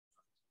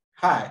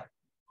Hi,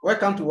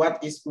 welcome to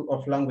What is School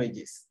of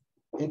Languages.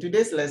 In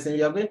today's lesson,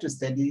 we are going to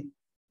study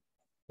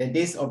the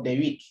days of the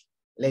week,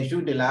 les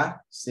jours de la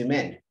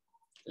semaine,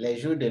 les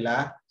jours de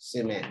la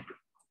semaine.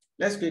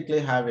 Let's quickly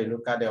have a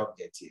look at the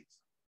objective.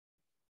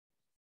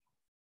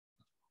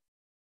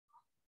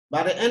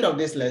 By the end of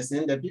this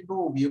lesson, the people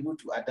will be able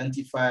to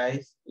identify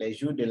les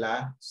jours de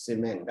la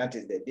semaine, that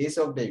is the days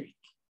of the week.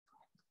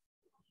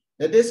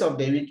 The days of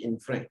the week in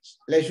French,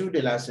 les jours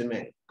de la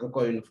semaine,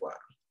 encore une fois.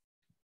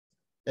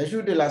 Les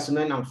jours de la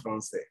semaine en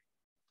français,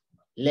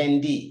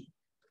 lundi,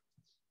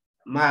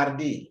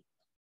 mardi,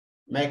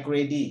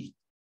 mercredi,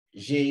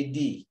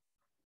 jeudi,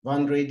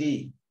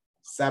 vendredi,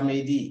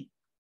 samedi,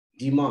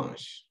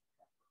 dimanche.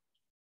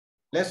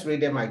 Let's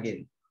read them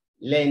again.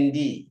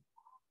 Lundi,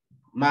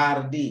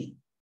 mardi,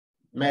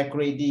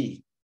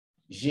 mercredi,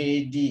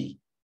 jeudi,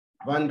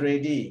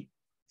 vendredi,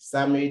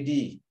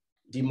 samedi,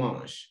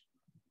 dimanche.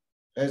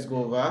 Let's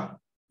go over.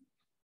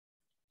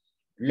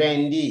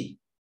 Lundi,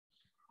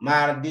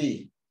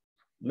 mardi,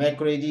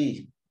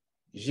 mercredi,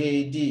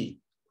 jeudi,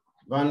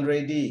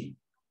 vendredi,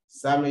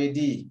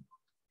 samedi,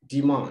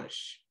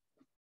 dimanche.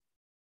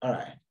 All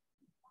right.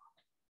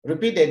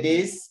 Repeat the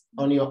days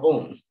on your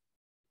own.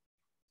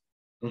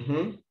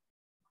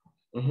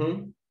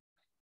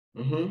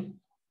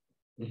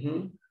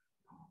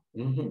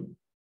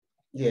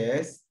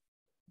 Yes.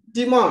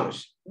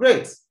 Dimanche.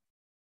 Great.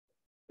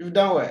 You've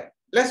done well.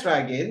 Let's try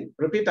again.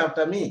 Repeat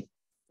after me.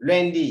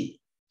 Lundi,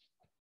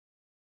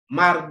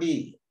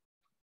 mardi,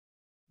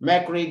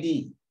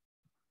 mercredi,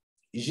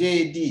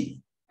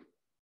 jeudi,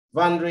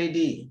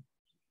 vendredi,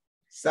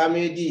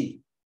 samedi,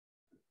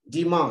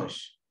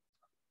 dimanche.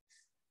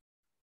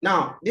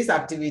 Now, this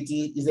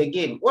activity is a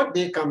game. What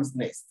day comes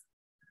next?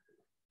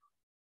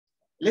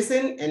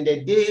 Listen and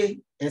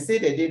say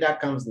the day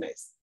that comes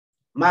next.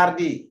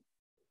 Mardi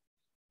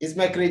is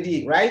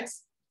mercredi, right?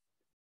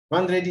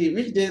 Vendredi,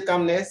 which day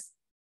comes next?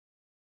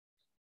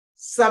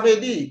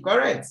 Samedi,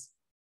 correct.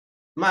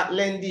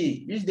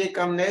 Lundi, which day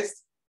comes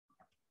next?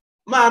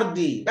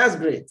 Mardi, that's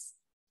great.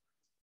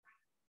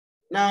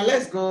 Now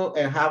let's go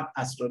and have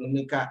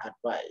astronomical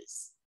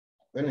advice.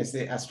 When I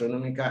say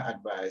astronomical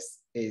advice,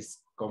 is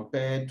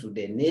compared to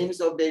the names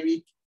of the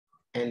week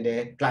and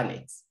the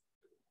planets.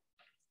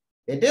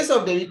 The days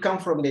of the week come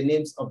from the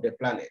names of the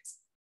planets.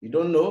 You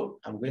don't know,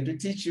 I'm going to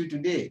teach you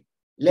today.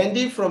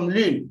 Lundi from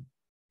Lune,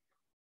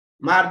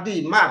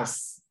 mardi,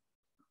 Mars,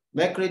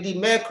 mercredi,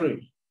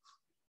 Mercury,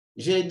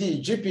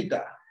 jeudi,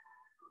 Jupiter,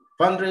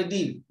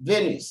 vendredi,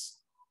 Venus,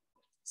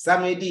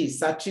 samedi,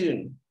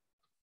 Saturn,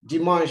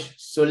 dimanche,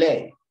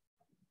 Soleil.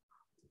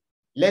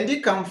 Lundi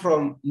come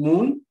from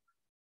Moon,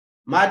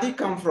 mardi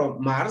come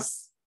from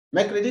Mars,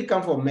 mercredi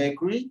come from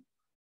Mercury,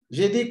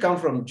 jeudi come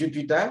from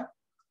Jupiter,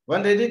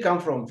 vendredi come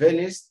from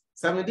Venus,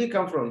 samedi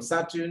come from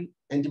Saturn,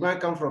 and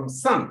dimanche come from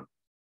Sun.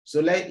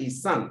 Soleil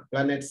is Sun,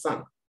 planet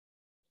Sun.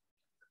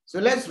 So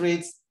let's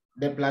read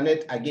the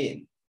planet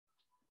again.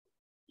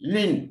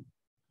 Lune,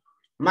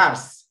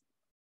 Mars,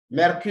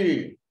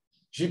 Mercure,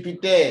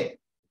 Jupiter,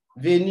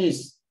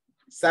 Venus,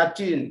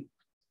 Saturn,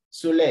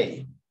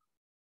 Soleil.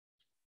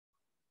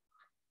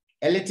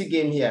 A little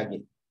game here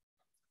again.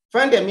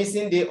 Find the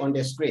missing day on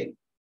the screen.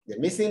 The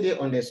missing day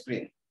on the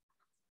screen.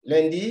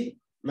 Lundi,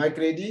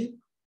 mercredi,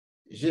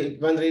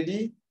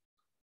 vendredi.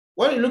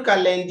 When you look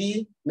at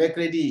lundi,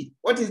 mercredi,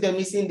 what is the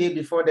missing day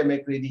before the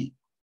mercredi?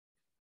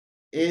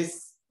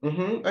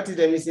 What is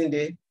the missing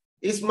day?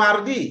 It's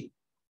mardi.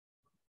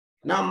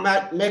 Now,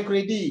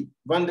 mercredi,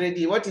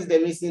 vendredi, what is the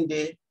missing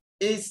day?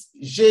 It's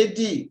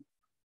jeudi.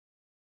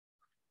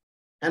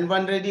 And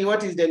vendredi,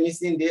 what is the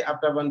missing day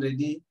after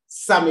vendredi?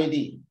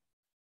 Samedi.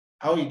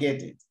 How you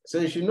get it? So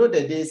you should know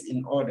the days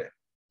in order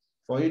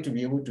for you to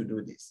be able to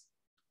do this.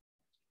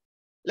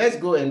 Let's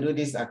go and do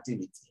this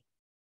activity.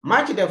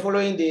 Match the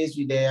following days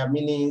with their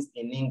meanings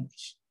in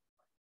English.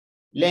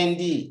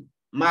 Lundi,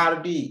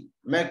 mardi,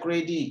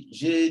 mercredi,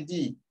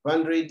 jeudi,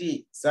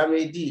 vendredi,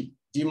 samedi,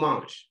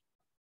 dimanche.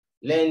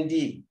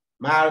 Lundi,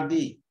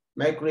 mardi,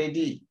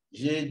 mercredi,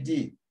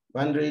 jeudi,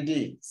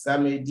 vendredi,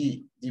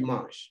 samedi,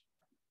 dimanche.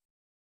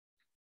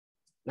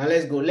 Now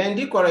let's go.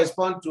 Lundi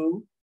corresponds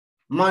to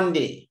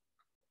Monday.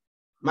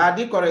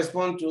 Mardi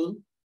corresponds to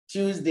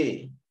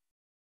Tuesday.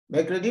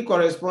 Mercredi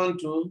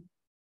corresponds to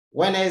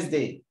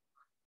Wednesday.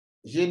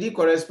 Jeudi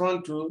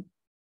corresponds to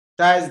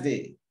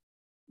Thursday.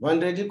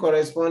 Vendredi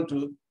corresponds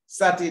to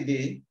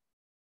Saturday.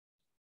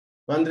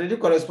 Vendredi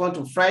corresponds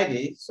to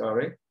Friday,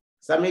 sorry.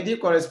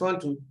 Samedi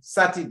corresponds to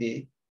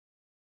Saturday.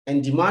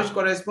 And dimanche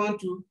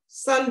corresponds to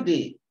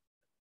Sunday.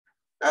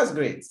 That's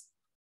great.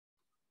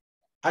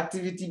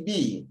 Activity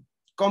B.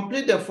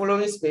 Complete the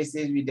following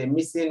spaces with the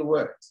missing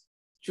words.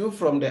 Choose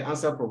from the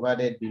answer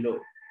provided below.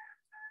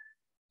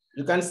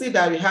 You can see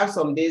that we have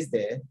some days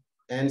there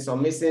and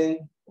some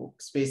missing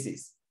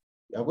spaces.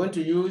 We are going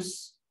to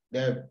use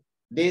the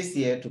days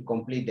here to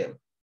complete them.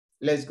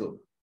 Let's go.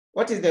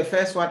 What is the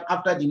first one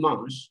after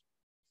dimanche?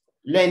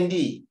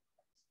 Lundi.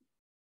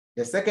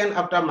 The second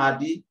after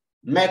mardi,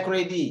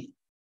 mercredi.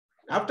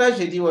 After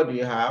jeudi, what do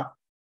you have?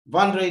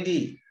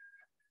 Vendredi.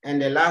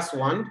 And the last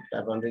one,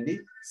 vendredi,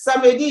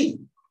 samedi.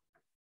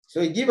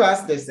 So give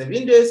us the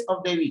 7 days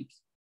of the week.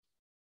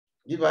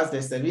 Give us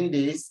the 7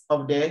 days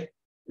of the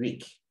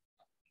week.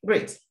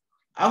 Great.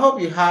 I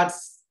hope you had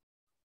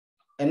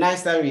a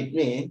nice time with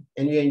me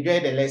and you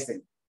enjoyed the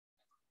lesson.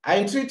 I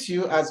entreat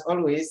you, as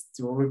always,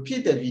 to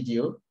repeat the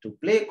video, to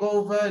play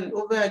over and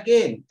over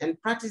again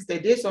and practice the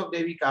days of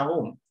the week at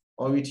home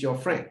or with your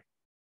friend.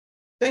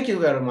 Thank you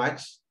very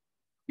much.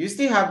 You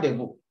still have the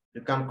book.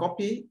 You can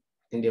copy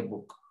in the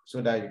book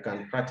so that you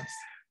can practice.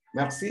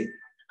 Merci.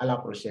 À la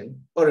prochaine.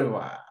 Au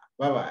revoir.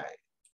 Bye-bye.